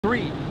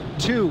3,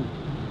 2,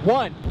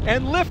 1,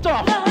 and lift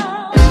off.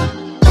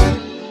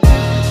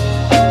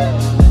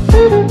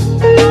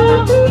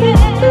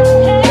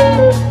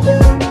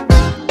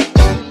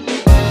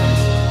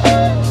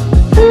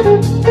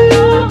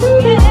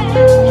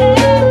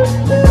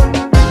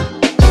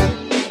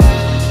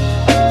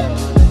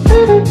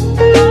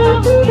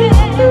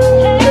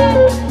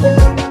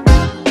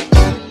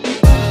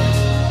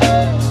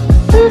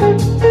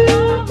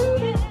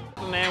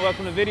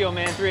 Welcome to video,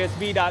 man.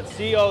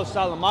 3sb.co,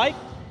 silentmikke.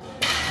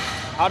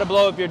 How to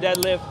blow up your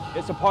deadlift.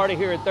 It's a party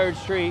here at 3rd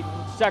Street,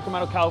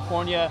 Sacramento,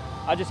 California.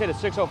 I just hit a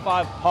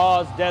 605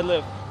 pause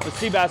deadlift. The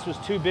Seabass was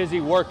too busy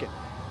working.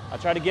 I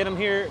tried to get him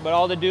here, but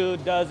all the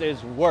dude does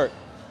is work.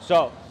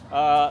 So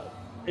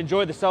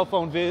enjoy the cell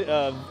phone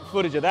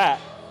footage of that.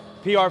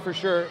 PR for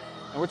sure.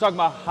 And we're talking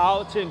about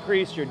how to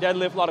increase your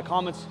deadlift. A lot of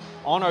comments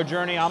on our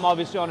journey. I'm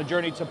obviously on a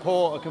journey to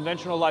pull a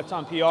conventional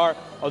lifetime PR,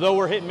 although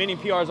we're hitting many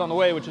PRs on the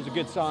way, which is a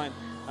good sign.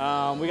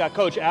 We got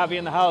Coach Avi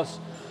in the house,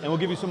 and we'll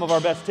give you some of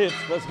our best tips.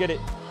 Let's get it.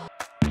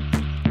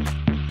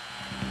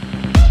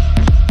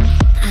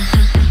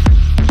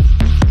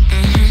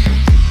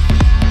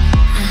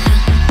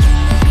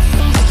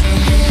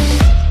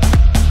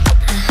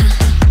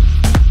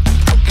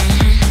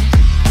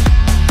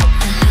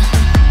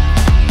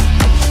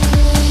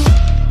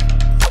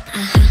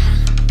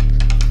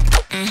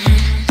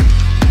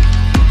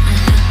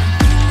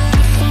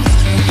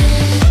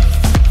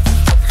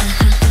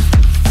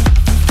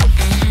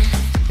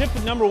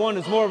 Number one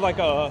is more of like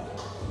a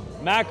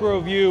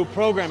macro view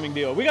programming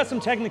deal. We got some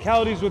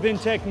technicalities within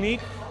technique,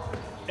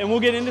 and we'll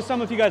get into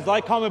some if you guys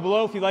like. Comment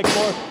below if you like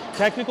more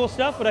technical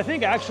stuff, but I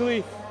think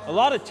actually a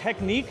lot of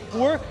technique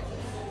work,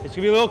 it's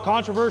gonna be a little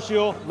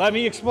controversial, let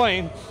me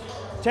explain.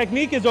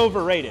 Technique is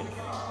overrated.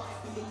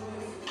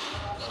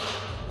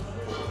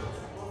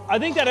 I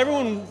think that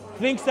everyone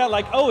thinks that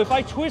like, oh, if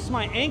I twist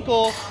my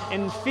ankle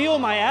and feel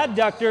my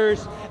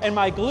adductors and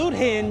my glute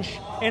hinge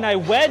and I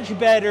wedge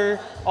better,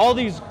 all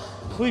these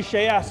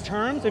cliche ass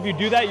terms, if you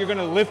do that, you're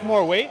gonna lift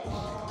more weight.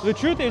 The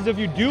truth is, if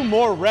you do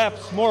more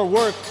reps, more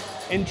work,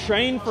 and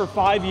train for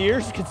 5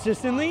 years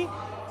consistently,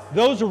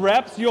 those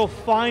reps, you'll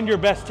find your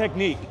best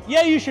technique.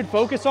 Yeah, you should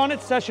focus on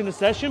it session to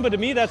session, but to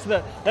me, that's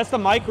the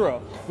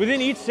micro. Within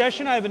each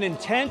session, I have an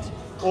intent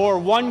or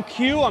one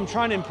cue I'm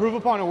trying to improve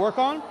upon and work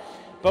on.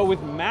 But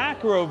with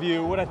macro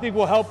view, what I think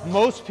will help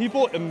most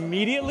people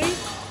immediately,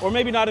 or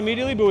maybe not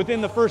immediately, but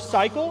within the first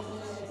cycle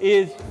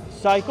is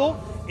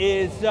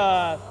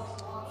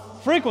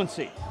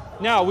frequency.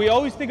 Now, we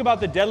always think about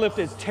the deadlift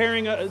as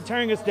tearing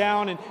us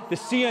down, and the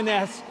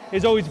CNS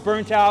is always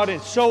burnt out and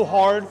it's so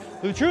hard.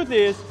 But the truth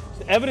is,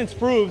 evidence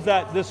proves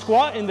that the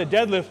squat and the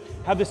deadlift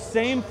have the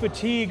same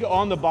fatigue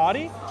on the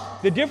body.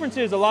 The difference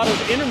is a lot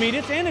of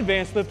intermediates and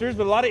advanced lifters,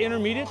 but a lot of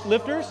intermediate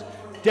lifters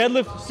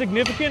deadlift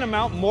significant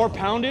amount more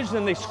poundage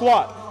than they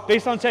squat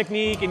based on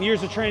technique and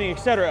years of training,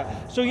 etc.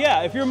 So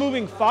yeah, if you're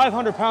moving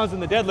 500 pounds in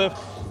the deadlift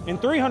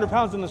and 300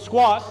 pounds in the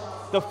squat,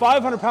 the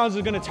 500 pounds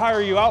is gonna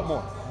tire you out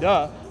more,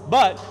 duh.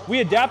 But we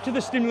adapt to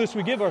the stimulus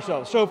we give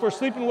ourselves. So if we're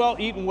sleeping well,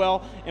 eating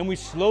well, and we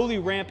slowly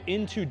ramp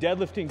into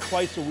deadlifting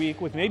twice a week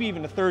with maybe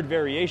even a third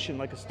variation,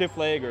 like a stiff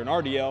leg or an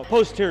RDL,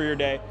 posterior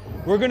day,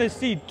 we're gonna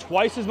see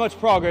twice as much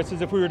progress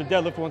as if we were to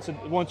deadlift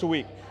once a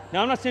week.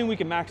 Now, I'm not saying we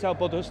can max out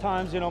both those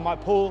times. You know, my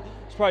pull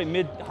is probably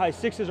mid-high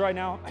 6s right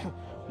now.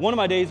 One of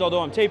my days,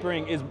 although I'm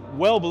tapering, is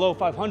well below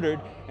 500,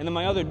 and then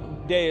my other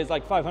day is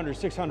like 500,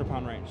 600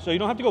 pound range. So you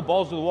don't have to go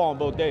balls to the wall on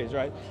both days,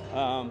 right?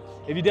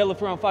 If you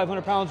deadlift around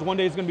 500 pounds, one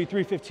day is gonna be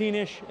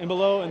 315-ish and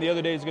below, and the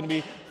other day is gonna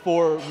be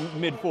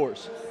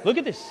mid-4s. Look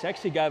at this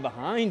sexy guy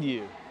behind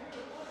you.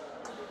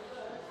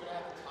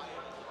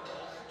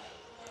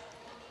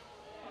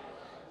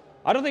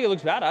 I don't think it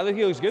looks bad. I think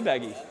he looks good,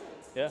 Baggy.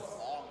 Yeah.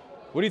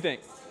 What do you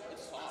think?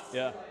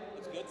 Yeah.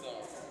 It's good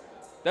though.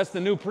 That's the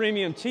new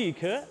premium tee,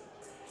 cut.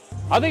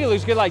 I think it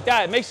looks good like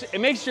that.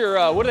 It makes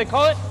your, what do they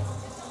call it?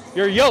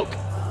 Your yoke.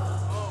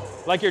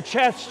 Like your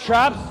chest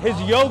traps, his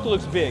yoke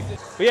looks big.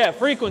 But yeah,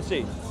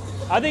 frequency.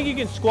 I think you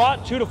can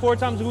squat 2 to 4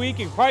 times a week.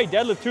 You can probably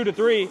deadlift 2 to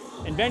 3,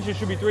 and benches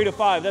should be 3 to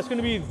 5. That's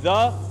gonna be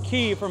the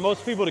key for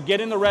most people to get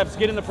in the reps,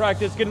 get in the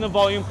practice, get in the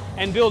volume,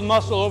 and build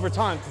muscle over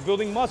time.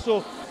 Building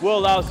muscle will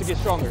allow us to get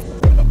stronger.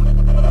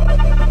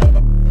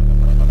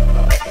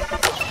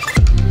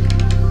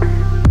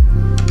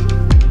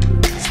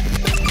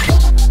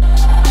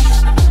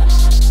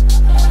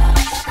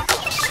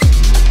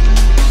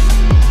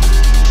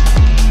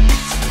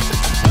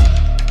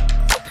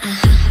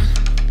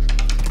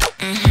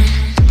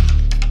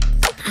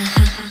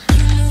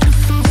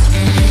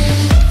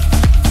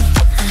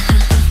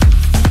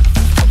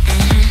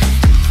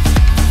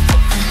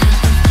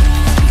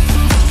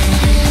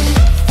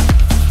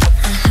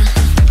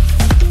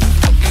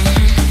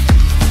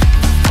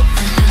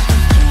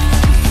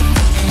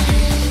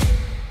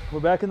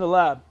 Back in the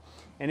lab,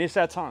 and it's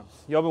that time.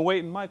 Y'all been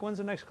waiting. Mike, when's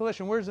the next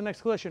collision? Where's the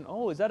next collision?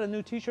 Oh, is that a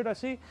new t-shirt I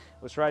see?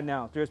 It's right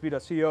now,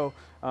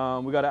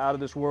 3sb.co. We got an out of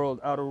this world,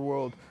 outer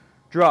world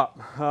drop.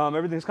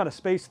 Everything's kind of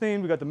space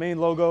themed. We got the main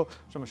logo, so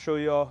I'm gonna show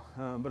y'all,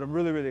 but I'm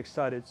really, really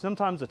excited.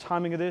 Sometimes the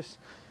timing of this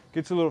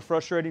gets a little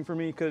frustrating for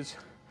me because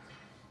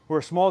we're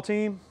a small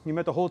team. You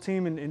met the whole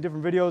team in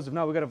different videos. If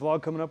not, we got a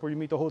vlog coming up where you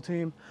meet the whole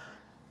team.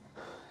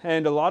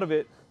 And a lot of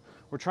it,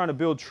 we're trying to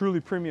build truly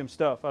premium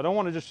stuff. I don't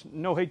want to just,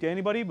 no hate to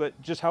anybody, but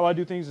just how I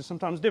do things is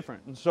sometimes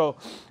different. And so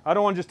I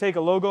don't want to just take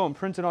a logo and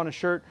print it on a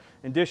shirt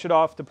and dish it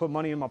off to put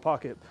money in my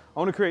pocket. I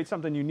want to create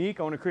something unique.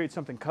 I want to create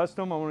something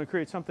custom. I want to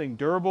create something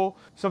durable,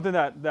 something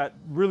that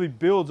really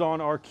builds on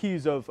our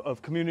keys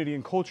of community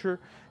and culture,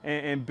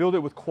 and build it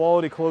with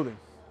quality clothing.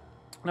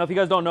 Now, if you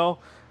guys don't know,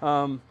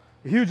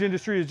 the huge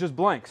industry is just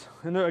blanks.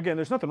 And again,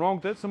 there's nothing wrong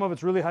with it. Some of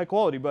it's really high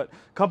quality, but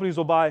companies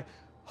will buy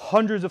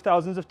hundreds of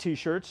thousands of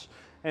t-shirts,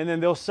 and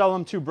then they'll sell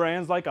them to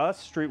brands like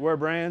us, streetwear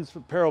brands,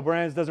 apparel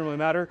brands, doesn't really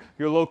matter,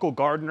 your local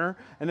gardener,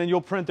 and then you'll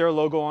print their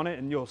logo on it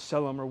and you'll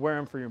sell them or wear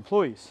them for your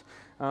employees.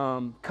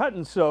 Cut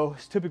and sew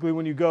is typically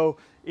when you go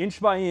inch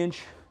by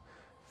inch,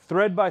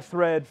 thread by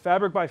thread,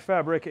 fabric by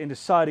fabric, and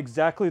decide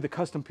exactly the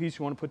custom piece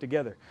you want to put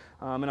together.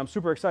 And I'm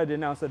super excited to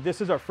announce that this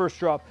is our first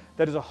drop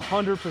that is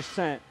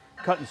 100%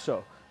 cut and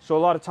sew. So a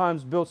lot of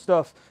times built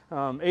stuff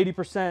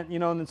 80%, you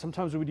know, and then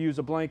sometimes we would use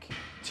a blank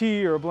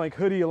tee or a blank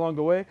hoodie along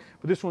the way.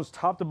 But this one's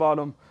top to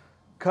bottom,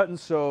 cut and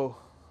sew,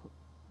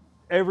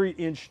 every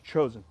inch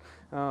chosen.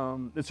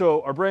 And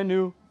so our brand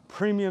new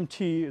premium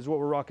tee is what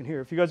we're rocking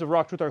here. If you guys have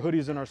rocked with our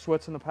hoodies and our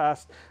sweats in the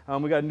past,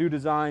 we got a new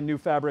design, new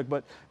fabric,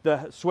 but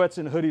the sweats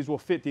and hoodies will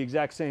fit the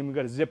exact same. We've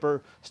got a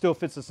zipper, still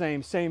fits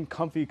the same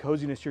comfy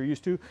coziness you're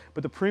used to,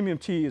 but the premium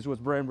tee is what's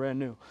brand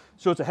new.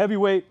 So it's a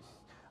heavyweight.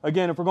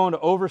 Again, if we're going to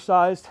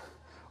oversized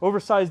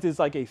is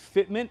like a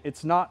fitment.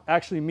 It's not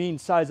actually mean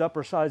size up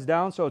or size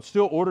down, so it's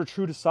still order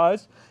true to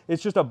size.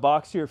 It's just a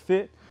boxier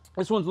fit.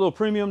 This one's a little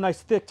premium, nice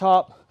thick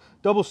top,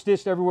 double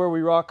stitched everywhere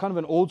we rock, kind of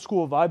an old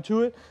school vibe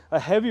to it. A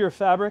heavier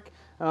fabric,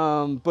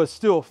 but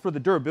still for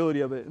the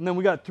durability of it. And then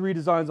we got 3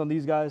 designs on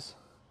these guys.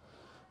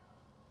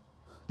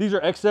 These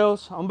are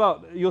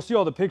XLs. You'll see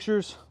all the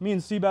pictures. Me and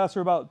Seabass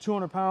are about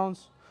 200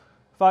 pounds,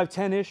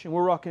 5'10"-ish, and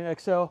we're rocking an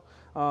XL.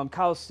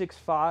 Kyle's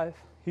 6'5".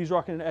 He's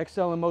rocking an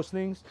XL in most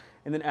things.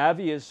 And then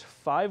Avi is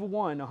 5'1",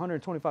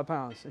 125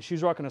 pounds, and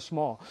she's rocking a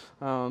small.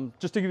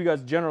 Just to give you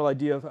guys a general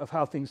idea of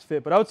how things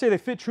fit. But I would say they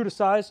fit true to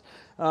size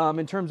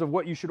in terms of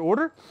what you should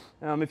order.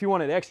 If you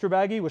want it extra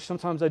baggy, which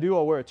sometimes I do,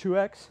 I'll wear a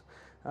 2X.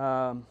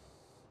 But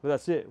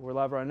that's it. We're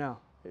live right now.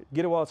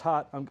 Get it while it's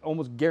hot. I'm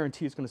almost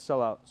guarantee it's going to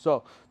sell out.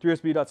 So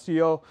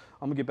 3sb.co,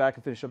 I'm going to get back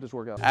and finish up this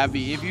workout.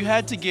 Abby, if you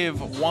had to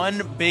give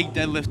one big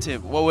deadlift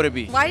tip, what would it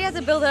be? Why do you have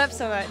to build it up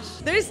so much?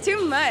 There's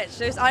too much.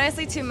 There's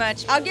honestly too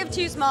much. I'll give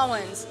 2 small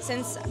ones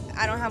since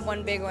I don't have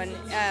one big one.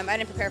 I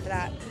didn't prepare for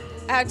that.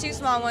 I have 2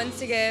 small ones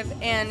to give,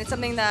 and it's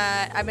something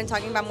that I've been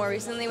talking about more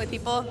recently with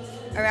people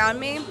around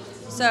me.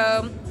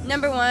 So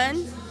number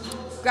 1,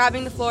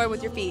 grabbing the floor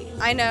with your feet.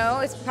 I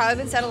know it's probably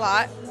been said a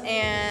lot,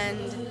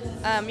 and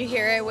you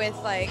hear it with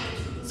like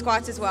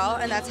squats as well,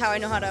 and that's how I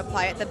know how to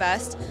apply it the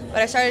best.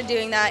 But I started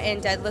doing that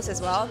in deadlifts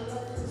as well.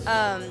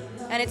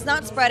 And it's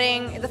not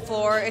spreading the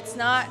floor, it's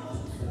not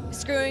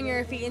screwing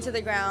your feet into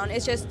the ground,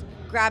 it's just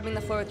grabbing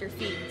the floor with your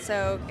feet.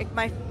 So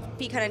my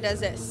feet kind of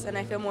does this, and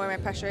I feel more of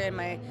my pressure in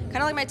my, kind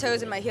of like my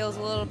toes and my heels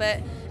a little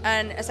bit.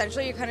 And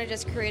essentially you're kind of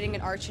just creating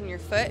an arch in your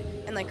foot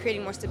and like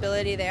creating more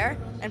stability there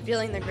and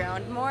feeling the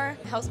ground more.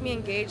 It helps me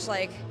engage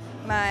like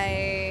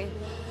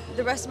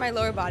the rest of my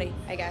lower body,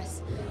 I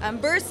guess,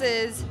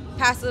 versus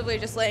passively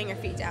just laying your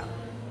feet down,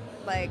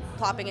 like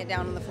plopping it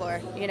down on the floor,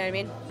 you know what I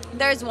mean?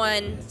 There's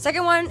one.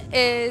 Second one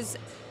is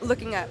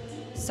looking up.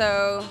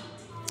 So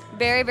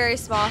very, very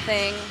small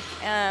thing.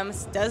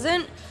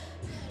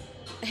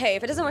 Hey,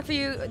 if it doesn't work for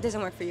you, it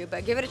doesn't work for you,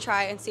 but give it a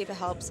try and see if it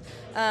helps.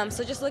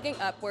 So just looking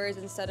upwards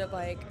instead of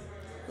like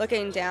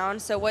looking down.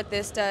 So what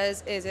this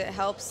does is it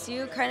helps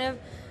you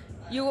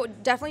you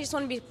definitely just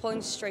want to be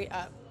pulling straight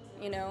up.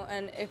 You know,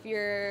 and if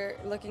you're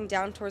looking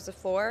down towards the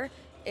floor,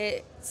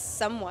 it's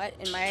somewhat,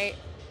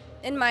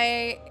 in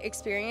my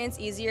experience,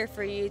 easier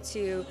for you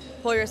to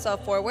pull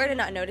yourself forward and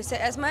not notice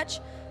it as much.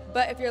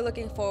 But if you're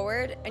looking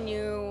forward and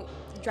you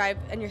drive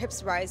and your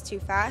hips rise too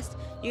fast,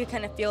 you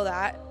kind of feel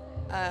that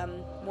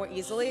more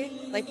easily.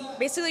 Like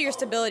basically your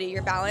stability,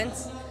 your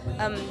balance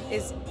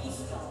is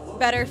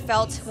better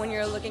felt when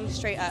you're looking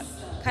straight up.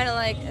 Kind of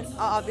like,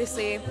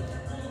 obviously,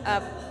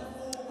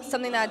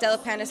 something that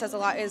Deadlift Panda says a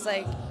lot is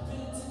like,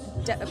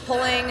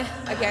 pulling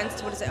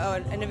against,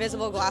 an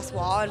invisible glass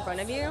wall in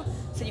front of you.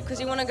 So because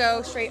you want to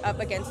go straight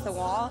up against the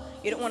wall,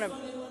 you don't want to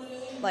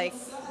like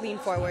lean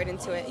forward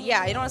into it.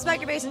 Yeah, you don't want to smack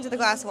your face into the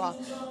glass wall.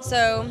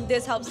 So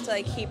this helps to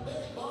like keep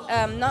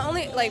not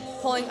only like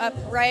pulling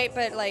upright,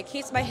 but like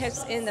keeps my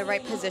hips in the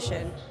right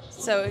position.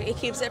 So it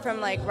keeps it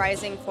from like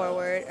rising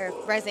forward or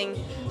rising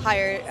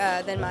higher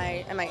than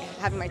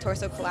having my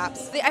torso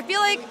collapse. I feel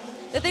like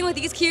the thing with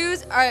these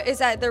cues is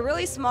that they're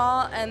really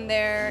small, and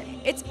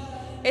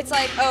it's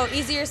like, oh,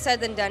 easier said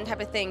than done type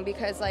of thing,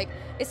 because like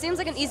it seems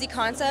like an easy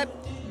concept,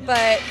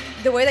 but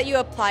the way that you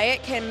apply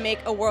it can make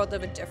a world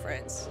of a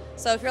difference.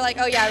 So if you're like,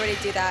 oh yeah, I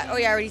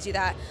already do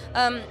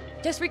that,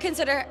 just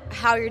reconsider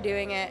how you're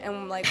doing it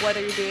and like whether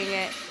you're doing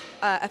it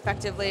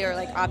effectively or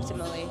like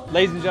optimally.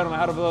 Ladies and gentlemen,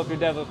 how to blow up your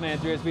deadlift, man.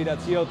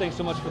 3sb.co. Thanks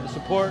so much for the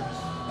support.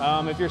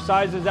 If your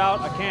size is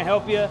out, I can't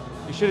help you.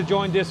 You should have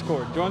joined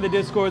Discord. Join the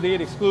Discord. They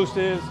get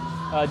exclusives,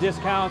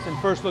 discounts, and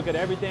first look at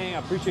everything. I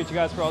appreciate you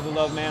guys for all the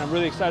love, man. I'm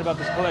really excited about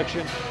this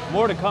collection.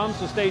 More to come,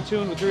 so stay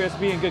tuned with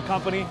 3SB and good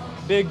company.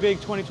 Big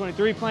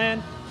 2023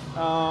 plan.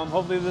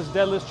 Hopefully this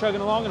deadlift's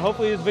chugging along, and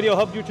hopefully this video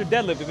helped you with your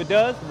deadlift. If it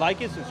does,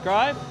 like it,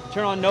 subscribe,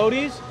 turn on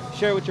noties,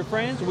 share it with your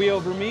friends. We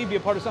over me, be a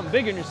part of something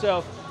bigger than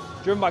yourself.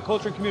 Driven by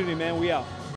culture and community, man. We out.